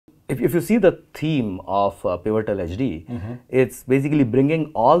if you see the theme of Pivotal HD, it's basically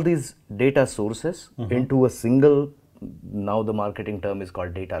bringing all these data sources into a single. Now the marketing term is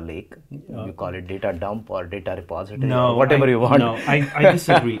called data lake. You call it data dump or data repository, or whatever you want. No, I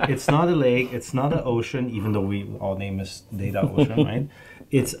disagree. It's not a lake. It's not an ocean. Even though our name is Data Ocean, right?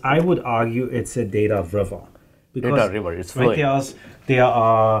 I would argue it's a data river. Because, data river. It's flowing. Right, there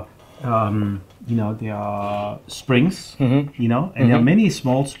are there are springs, and there are many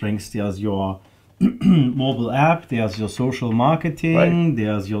small springs. There's your mobile app. There's your social marketing.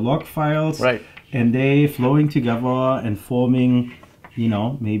 There's your log files. Right. And they flowing together and forming,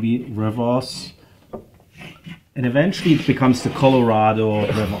 maybe rivers. And eventually it becomes the Colorado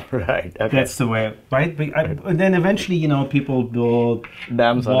River. Right. Okay. That's the way, right? And then eventually, people build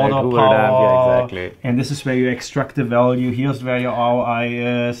dams water on it, power. Dam, exactly. And this is where you extract the value. Here's where your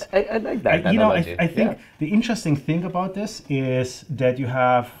ROI is. I like that analogy. I think the interesting thing about this is that you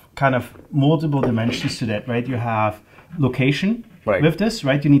have kind of multiple dimensions to that, right? You have location. Right. With this,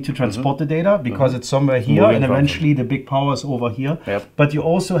 right, you need to transport the data because it's somewhere here, and eventually the big power is over here. Yep. But you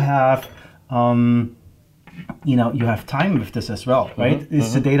also have, you have time with this as well, right?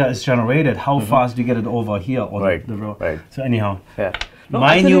 The data is generated. How fast do you get it over here on the road? Right. So anyhow, Yeah.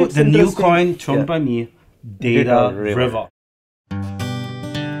 the new coin, termed by me, Data River.